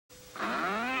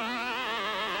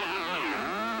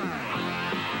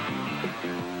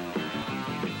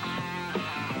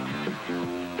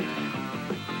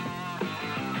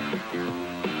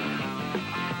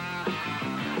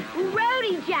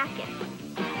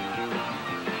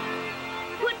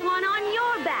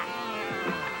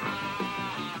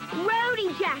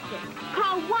ticket.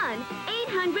 Call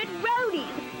 1-800-ROADIE.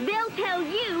 They'll tell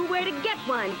you where to get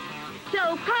one.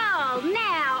 So call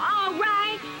now, all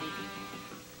right?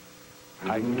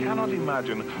 I cannot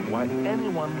imagine why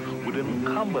anyone would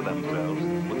encumber themselves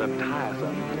with a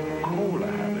tiresome cola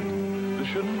habit. There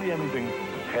shouldn't be anything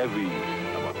heavy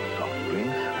about soft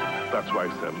drinks. That's why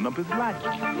 7-Up is light,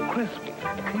 crisp,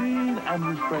 clean, and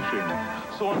refreshing.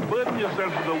 So unburden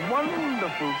yourself with a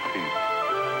wonderful taste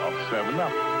of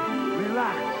 7-Up.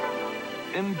 Relax,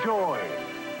 enjoy,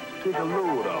 take a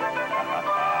load off.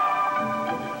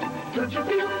 Don't you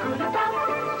feel good about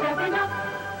 7-Up?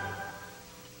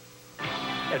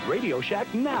 At Radio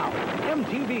Shack now,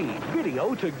 MTV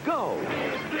Video to Go.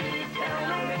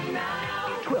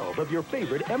 12 of your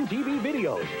favorite MTV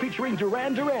videos featuring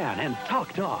Duran Duran and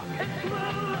Talk Talk.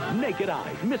 Naked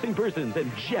Eyes, Missing Persons,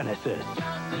 and Genesis.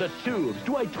 The Tubes,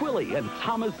 Dwight Twilley and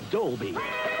Thomas Dolby.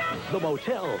 The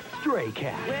Motel, Stray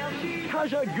Cat.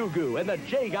 Kaja Gugu and the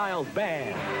J. Giles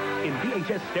Band. In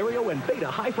VHS stereo and Beta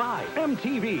Hi-Fi.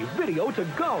 MTV Video to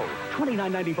Go.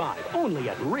 $29.95 only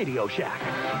at Radio Shack.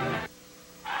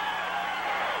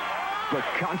 The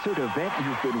concert event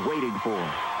you've been waiting for.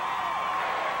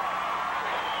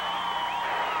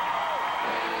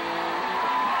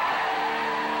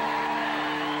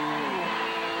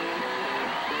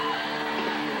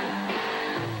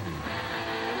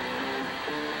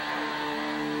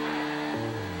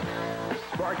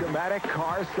 Sparkomatic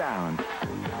car sound.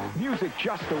 Music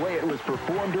just the way it was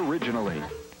performed originally.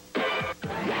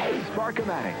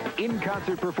 Sparkomatic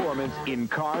in-concert performance in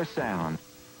car sound.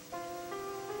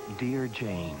 Dear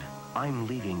Jane, I'm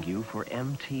leaving you for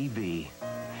MTV.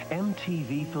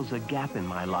 MTV fills a gap in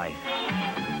my life.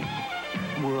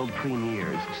 World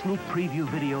premieres, sneak preview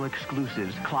video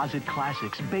exclusives, closet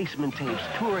classics, basement tapes,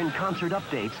 tour and concert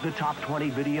updates, the top 20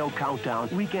 video countdown,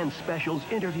 weekend specials,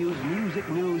 interviews, music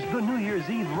news, the New Year's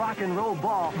Eve rock and roll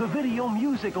ball, the Video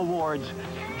Music Awards.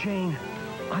 Jane,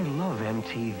 I love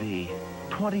MTV.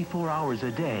 24 hours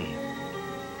a day.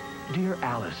 Dear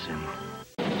Allison.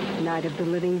 Night of the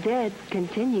Living Dead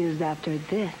continues after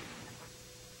this.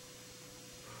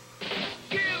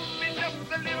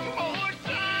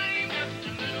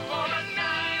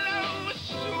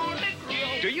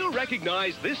 Do you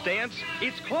recognize this dance?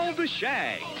 It's called the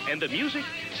shag. And the music?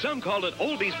 Some call it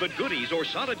oldies but goodies or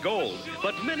solid gold.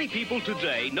 But many people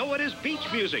today know it as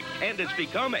beach music, and it's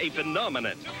become a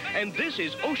phenomenon. And this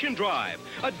is Ocean Drive,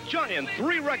 a giant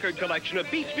 3-record collection of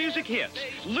beach music hits.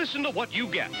 Listen to what you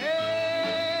get.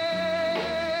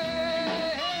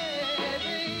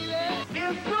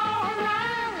 It's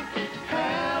alright,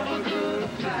 have a good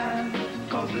time,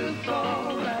 'cause it's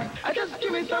alright. Just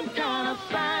give me some kind of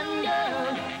sign,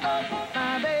 girl. Oh,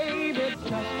 my baby,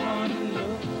 just one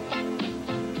look,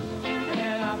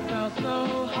 and I felt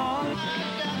so hard.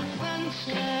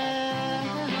 Sunshine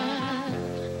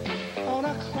on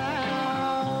a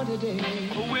cloudy day.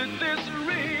 With this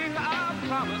ring, I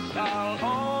promise I'll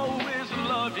always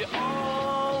love you,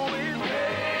 always.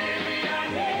 Baby, I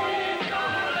need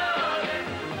your loving.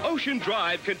 Ocean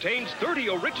Drive contains 30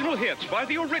 original hits by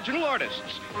the original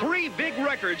artists. 3 big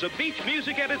records of beach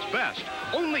music at its best.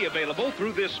 Only available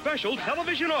through this special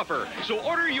television offer. So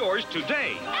order yours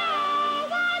today.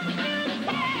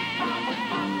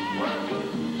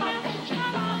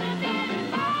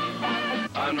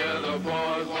 Under the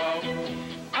boardwalk,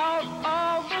 out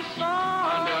of the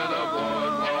sun. Under the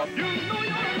boardwalk, you know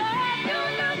you love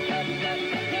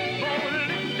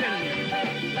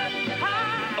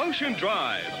Ocean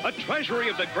Drive, a treasury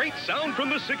of the great sound from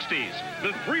the 60s.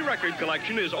 The 3-record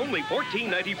collection is only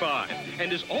 $14.95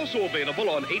 and is also available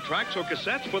on 8-tracks or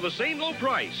cassettes for the same low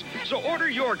price. So order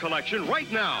your collection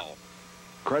right now.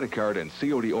 Credit card and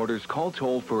COD orders, call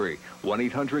toll-free.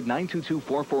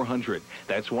 1-800-922-4400.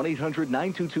 That's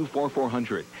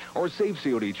 1-800-922-4400. Or save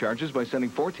COD charges by sending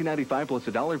 $14.95 plus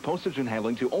 $1 postage and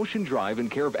handling to Ocean Drive in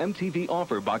care of MTV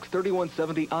Offer, Box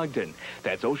 3170, Ogden.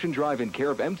 That's Ocean Drive in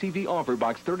care of MTV Offer,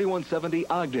 Box 3170,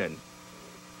 Ogden.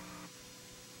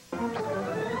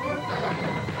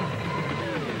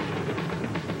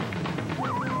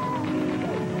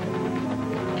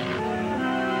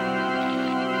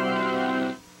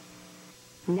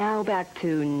 Now back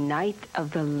to Night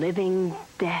of the Living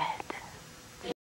Dead.